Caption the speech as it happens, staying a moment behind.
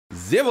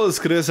Servus,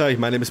 grüß euch,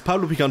 my name is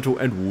PabloPicanto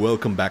and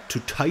welcome back to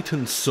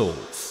Titan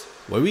Souls,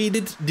 where we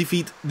did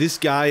defeat this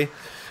guy.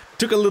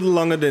 Took a little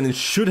longer than it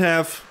should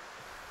have.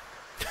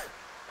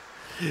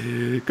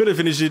 Could have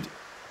finished it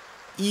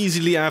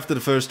easily after the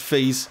first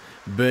phase,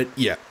 but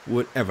yeah,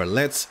 whatever.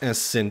 Let's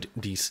ascend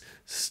these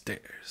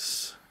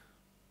stairs.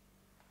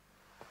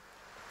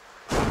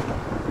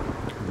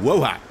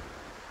 Whoa!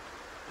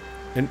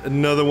 And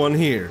another one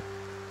here.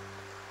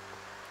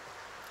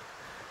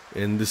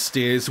 In the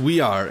stairs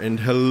we are, and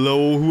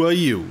hello, who are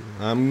you?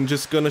 I'm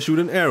just gonna shoot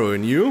an arrow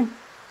in you.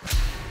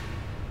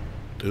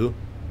 Duh.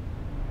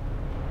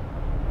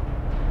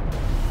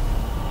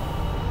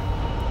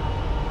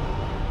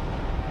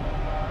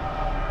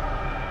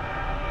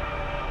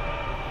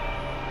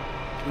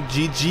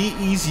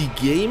 GG, easy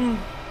game.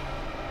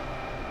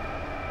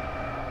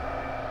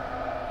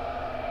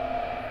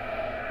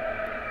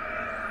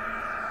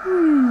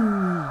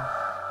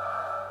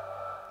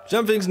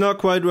 Something's not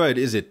quite right,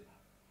 is it?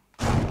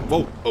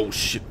 Whoa, oh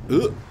shit.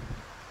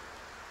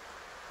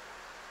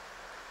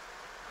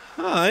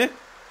 Hi.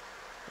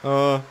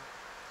 Whoa.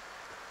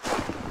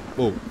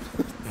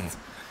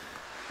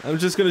 I'm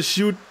just gonna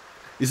shoot.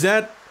 Is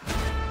that?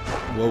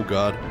 Whoa,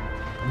 God.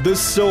 The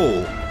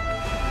soul.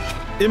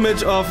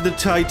 Image of the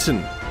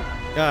Titan.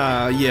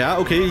 Yeah,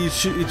 okay.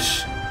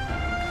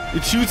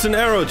 It shoots an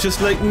arrow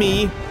just like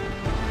me.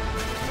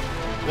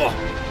 Whoa.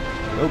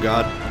 Oh,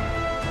 God.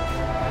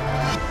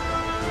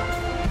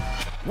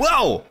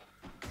 Whoa!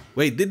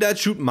 Wait, did that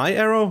shoot my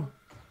arrow?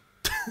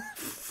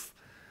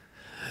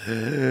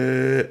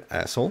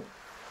 Asshole.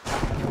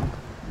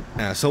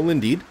 Asshole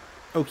indeed.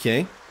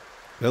 Okay.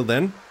 Well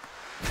then.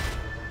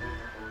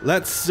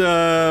 Let's,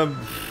 I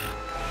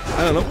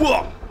don't know.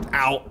 Whoa!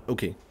 Ow!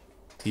 Okay.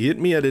 He hit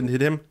me, I didn't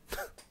hit him.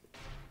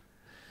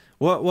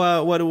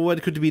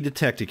 What could be the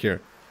tactic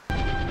here?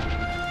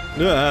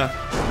 God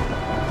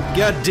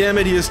damn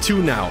it, he has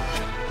two now.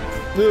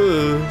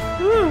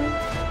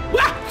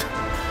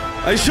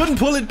 I shouldn't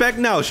pull it back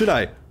now, should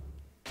I?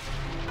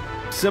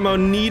 Somehow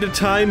need a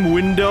time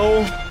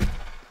window.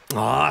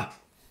 Ah.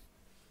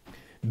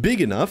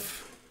 Big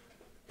enough.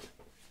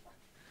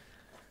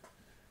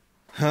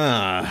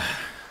 To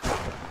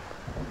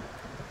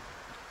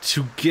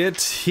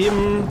get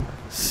him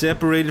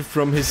separated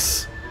from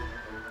his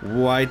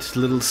white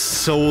little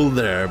soul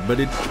there. But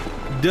it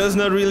does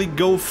not really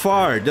go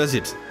far, does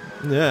it?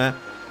 Yeah.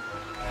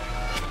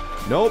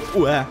 Nope.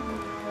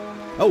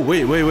 Oh,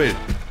 wait.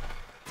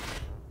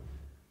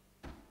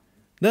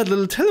 That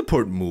little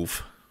teleport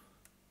move.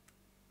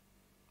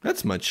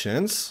 That's my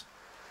chance.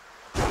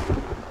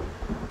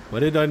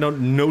 Why did I not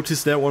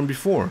notice that one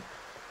before?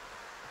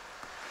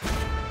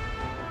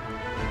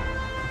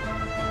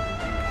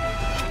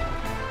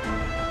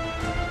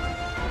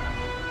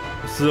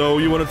 So,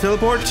 you want to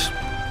teleport?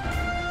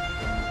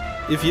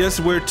 If yes,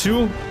 where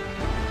to?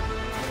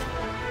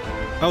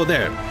 Oh,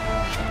 there.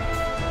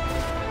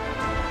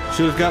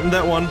 Should have gotten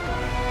that one.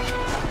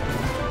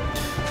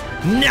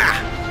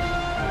 Nah!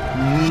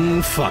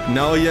 Fuck,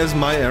 now he has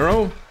my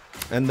arrow.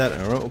 And that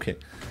arrow, okay.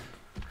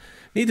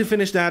 Need to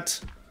finish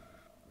that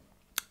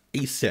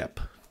ASAP.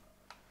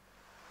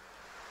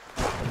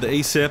 The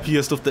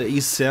ASAPiest of the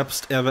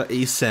ASAPs ever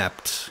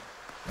ASAPed.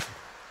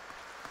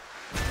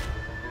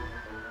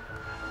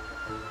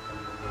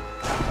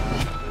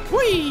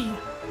 Whee!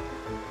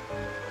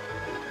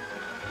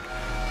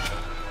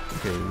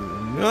 Okay,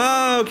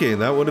 okay,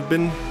 that would have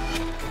been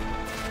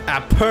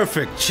a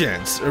perfect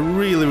chance. A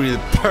really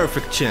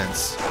perfect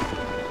chance.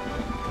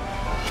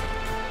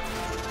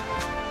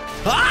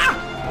 Ah!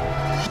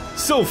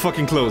 So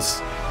fucking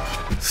close.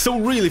 So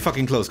really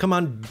fucking close. Come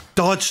on,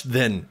 dodge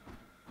then.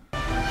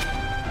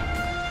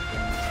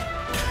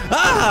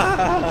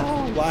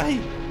 Ah! Why?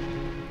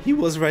 He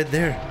was right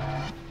there.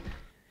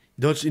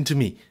 Dodged into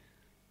me.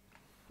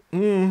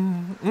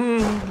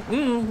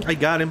 I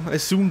got him. I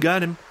soon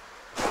got him.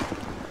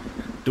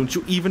 Don't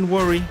you even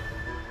worry.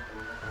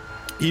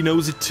 He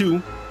knows it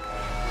too.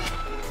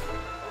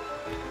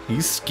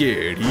 He's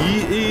scared.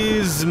 He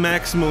is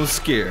Maximo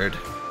scared.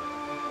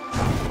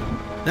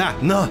 Ah,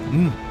 no.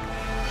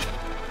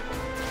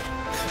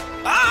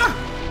 Ah!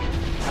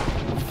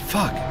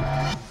 Fuck.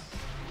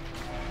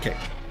 Okay.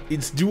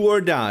 It's do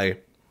or die.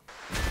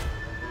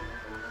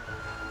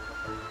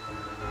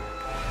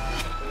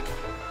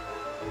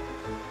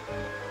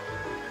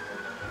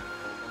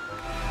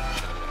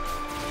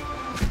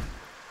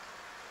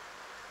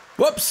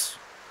 Whoops.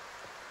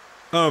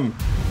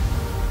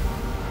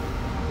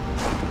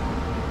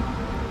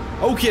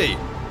 Okay.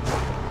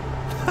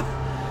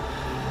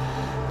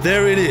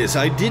 There it is,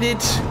 I did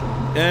it,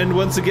 and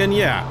once again,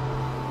 yeah.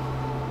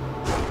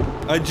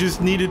 I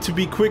just needed to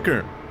be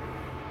quicker.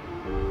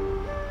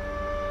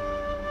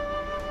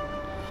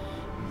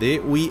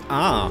 There we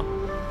are.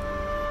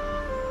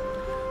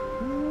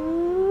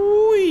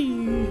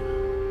 Whee.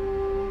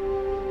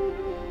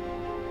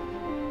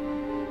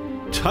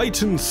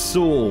 Titan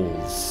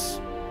Souls.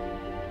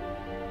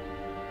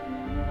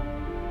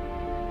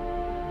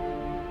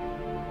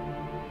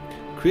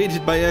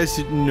 Created by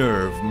Acid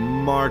Nerve,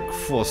 Mark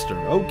Foster.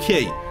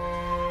 Okay.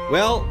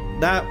 Well,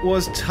 that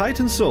was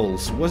Titan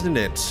Souls, wasn't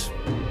it?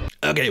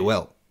 Okay,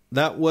 well,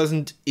 that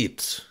wasn't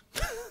it.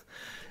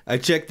 I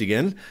checked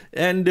again,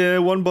 and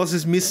one boss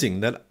is missing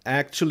that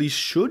actually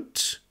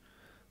should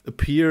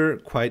appear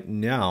quite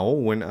now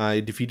when I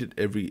defeated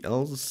every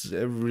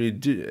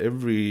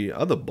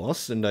other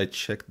boss, and I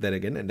checked that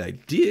again, and I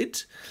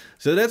did.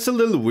 So that's a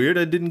little weird.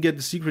 I didn't get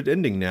the secret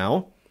ending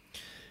now.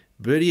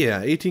 But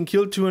yeah, 18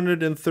 killed,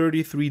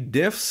 233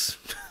 deaths.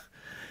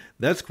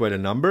 That's quite a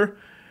number.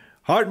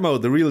 Hard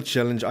mode, the real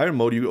challenge. Iron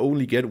mode, you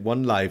only get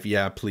 1 life.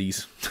 Yeah,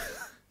 please.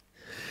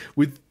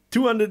 With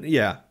 200,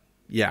 yeah.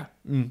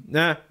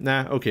 Nah,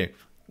 okay.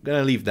 I'm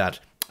gonna leave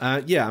that.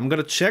 Yeah, I'm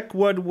gonna check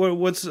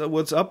what's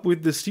up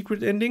with the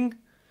secret ending.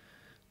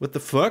 What the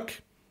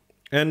fuck?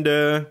 And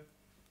then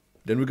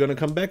we're gonna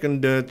come back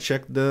and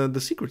check the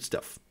secret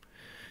stuff.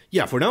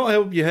 Yeah, for now, I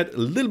hope you had a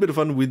little bit of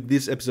fun with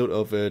this episode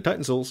of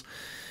Titan Souls.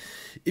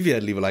 If you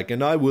had, leave a like,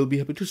 and I will be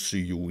happy to see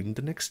you in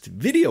the next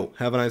video.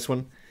 Have a nice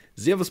one.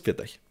 Servus, pfiat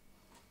euch.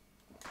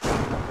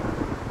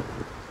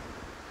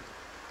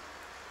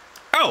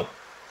 Oh!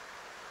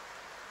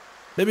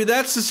 Maybe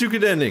that's the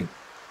secret ending.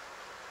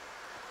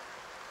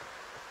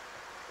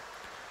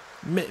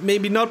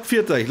 Maybe not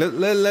pfiat euch.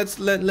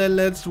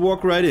 Let's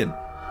walk right in.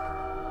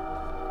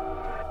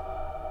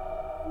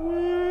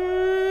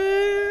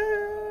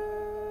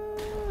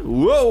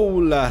 Whoa,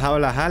 la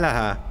howla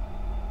halaha.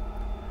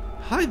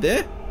 Hi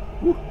there.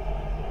 Ooh.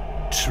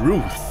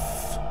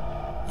 Truth.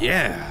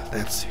 Yeah,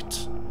 that's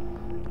it.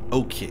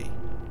 Okay.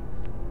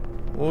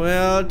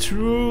 Well,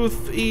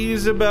 truth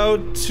is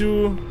about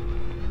to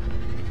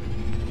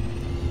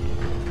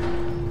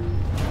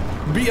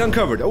be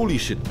uncovered. Holy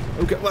shit.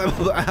 Okay.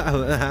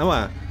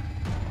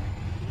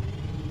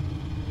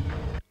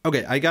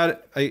 Okay, I got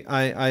it.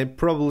 I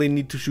probably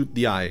need to shoot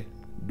the eye.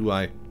 Do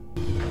I?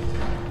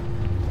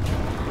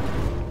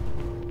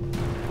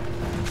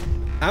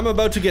 I'm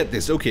about to get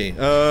this. Okay.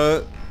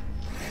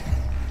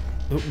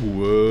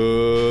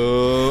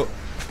 Whoa.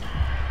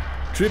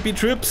 Trippy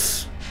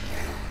trips.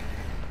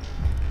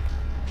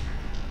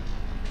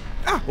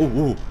 Ah,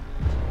 oh.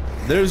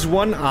 There's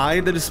one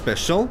eye that is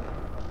special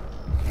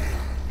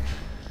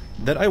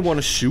that I want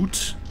to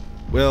shoot.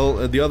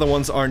 Well, the other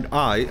ones aren't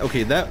eye.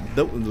 Okay,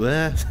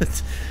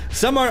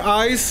 some are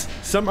eyes,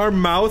 some are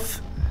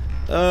mouth.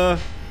 Shut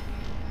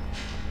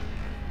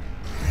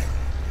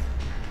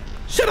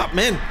up,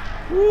 man.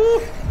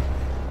 Woo.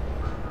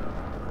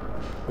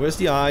 Where's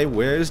the eye?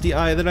 Where's the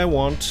eye that I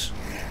want?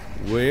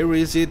 Where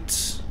is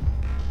it?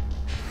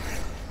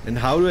 And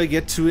how do I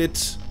get to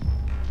it?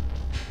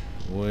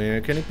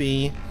 Where can it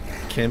be?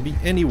 Can't be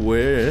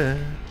anywhere.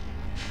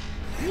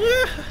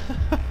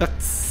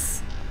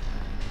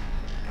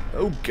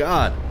 Oh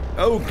god.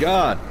 Oh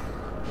god.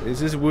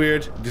 This is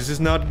weird. This is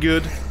not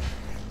good.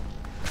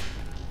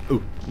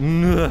 Oh.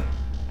 No,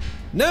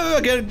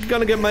 I'm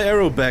gonna get my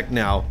arrow back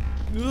now.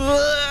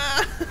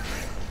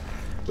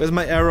 Where's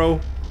my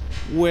arrow?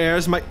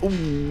 Where's my...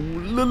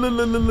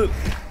 Ooh.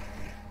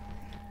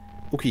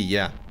 Okay,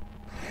 yeah.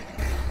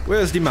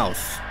 Where's the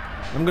mouth?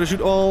 I'm gonna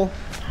shoot all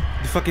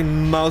the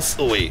fucking mouths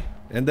away.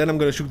 And then I'm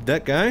gonna shoot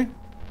that guy.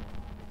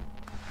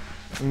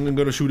 And I'm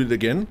gonna shoot it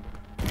again.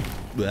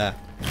 Blah.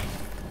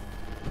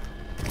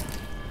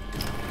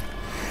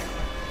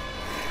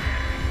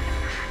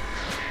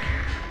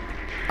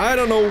 I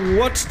don't know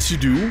what to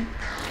do.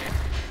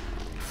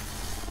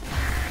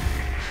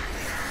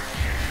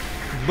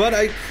 But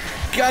I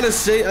gotta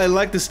say, I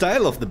like the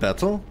style of the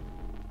battle.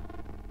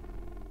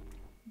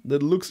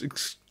 That looks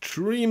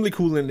extremely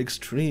cool and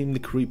extremely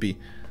creepy.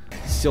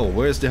 So,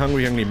 where's the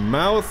hungry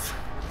mouth?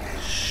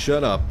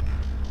 Shut up.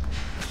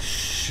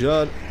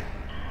 Shut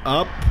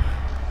up.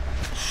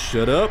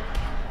 Shut up.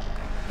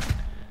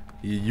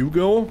 Here you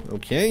go.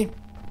 Okay.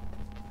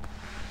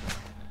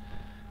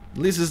 At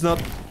least it's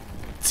not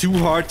too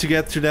hard to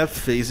get to that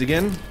phase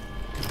again.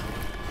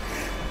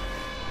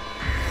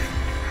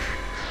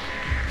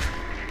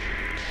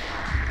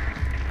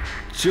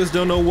 Just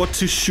don't know what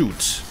to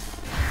shoot.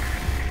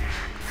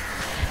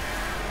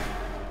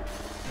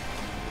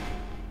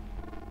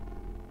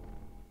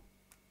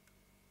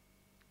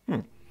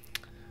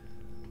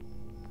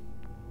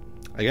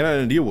 I got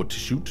an idea what to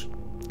shoot,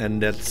 and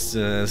that's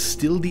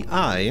still the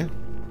eye.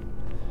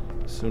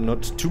 So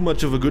not too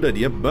much of a good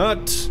idea,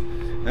 but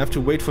I have to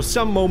wait for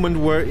some moment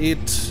where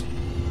it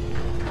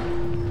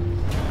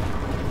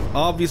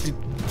obviously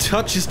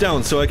touches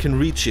down so I can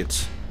reach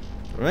it.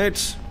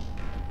 Right?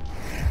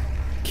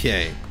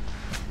 Okay.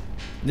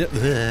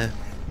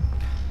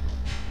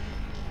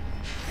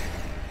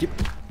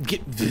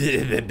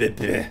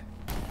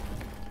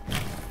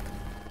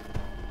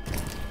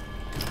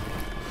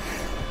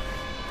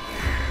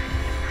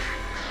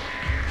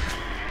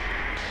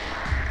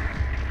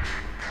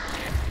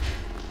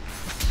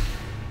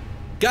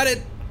 Got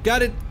it!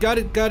 Got it! Got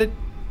it! Got it!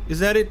 Is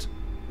that it?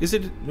 Is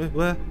it?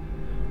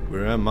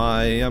 Where am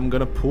I? I'm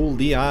gonna pull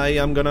the eye.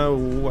 I'm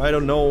gonna... I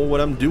don't know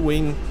what I'm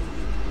doing.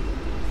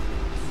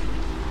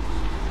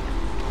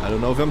 I don't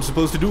know if I'm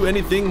supposed to do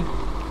anything.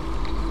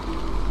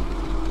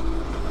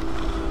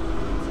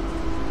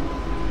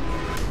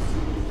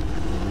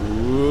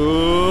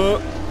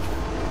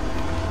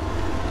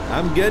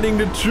 I'm getting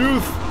the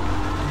truth.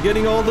 I'm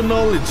getting all the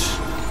knowledge.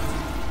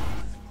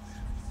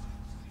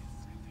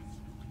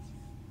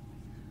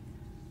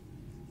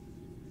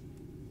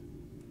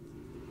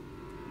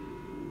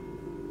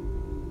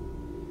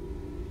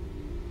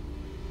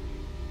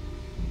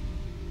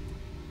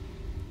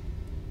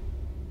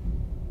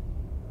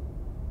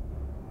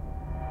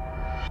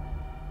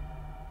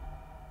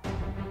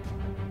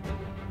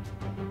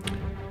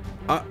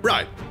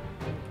 Right.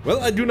 Well,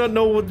 I do not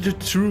know what the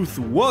truth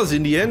was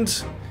in the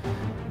end,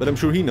 but I'm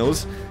sure he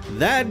knows.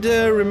 That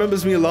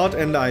remembers me a lot,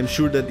 and I'm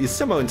sure that is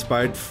somehow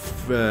inspired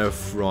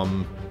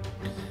from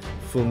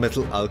Full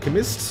Metal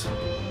Alchemist.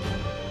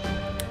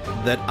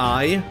 That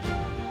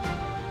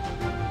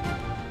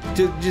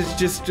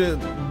just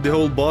the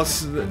whole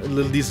boss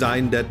little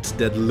design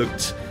that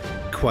looked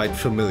quite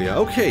familiar.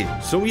 Okay,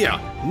 so yeah,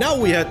 now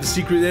we had the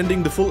secret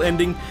ending, the full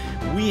ending.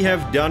 We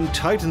have done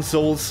Titan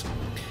Souls.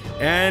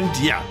 And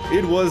yeah,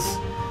 it was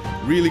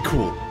really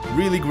cool,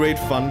 really great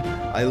fun.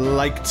 I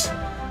liked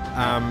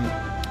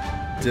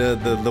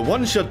the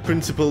one-shot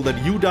principle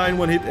that you die in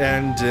one hit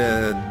and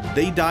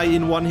they die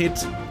in one hit.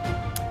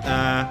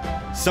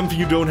 Something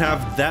you don't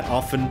have that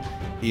often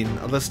in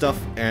other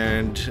stuff.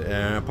 And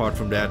apart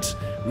from that,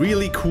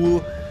 really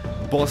cool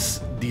boss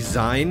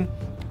design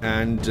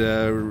and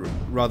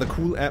rather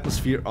cool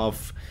atmosphere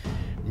of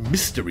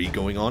mystery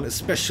going on,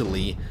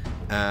 especially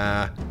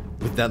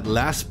with that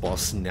last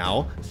boss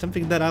now,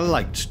 something that I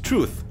liked.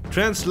 Truth,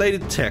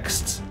 translated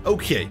text.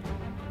 Okay,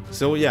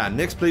 so yeah,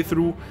 next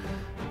playthrough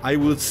I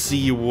will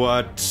see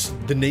what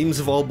the names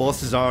of all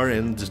bosses are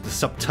and the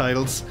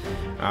subtitles.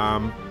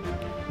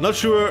 Not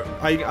sure,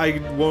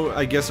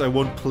 I guess I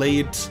won't play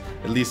it,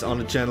 at least on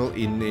the channel,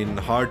 in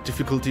hard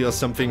difficulty or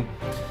something.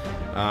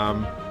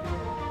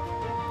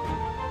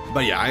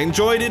 But yeah, I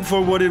enjoyed it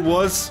for what it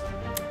was,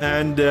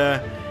 and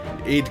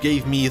it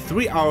gave me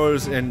 3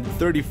 hours and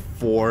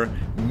 34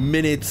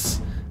 minutes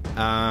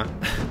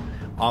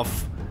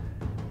of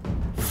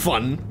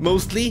fun,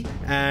 mostly,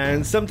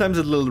 and sometimes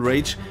a little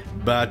rage,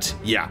 but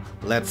yeah,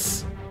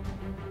 let's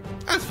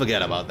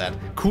forget about that.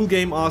 Cool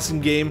game,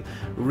 awesome game,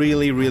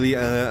 really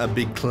a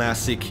big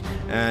classic,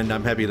 and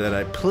I'm happy that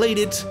I played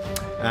it,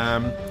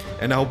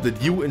 and I hope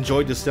that you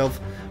enjoyed yourself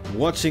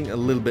watching a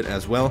little bit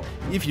as well.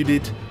 If you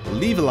did,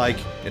 leave a like,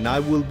 and I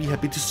will be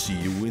happy to see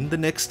you in the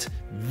next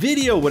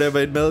video, whatever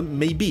it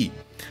may be.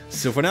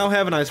 So for now,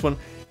 have a nice one.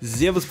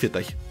 Servus, pfiat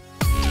euch.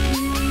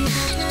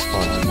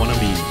 Oh, mon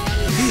ami.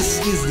 This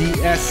is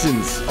the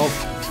essence of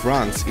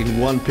France in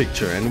one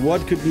picture, and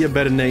what could be a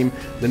better name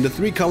than the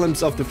 3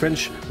 columns of the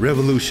French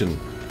Revolution?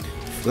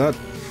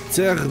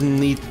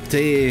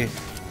 Fraternité,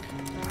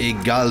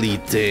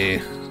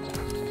 égalité,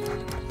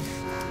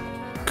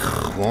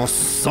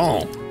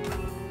 croissant.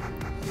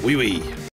 Oui, oui.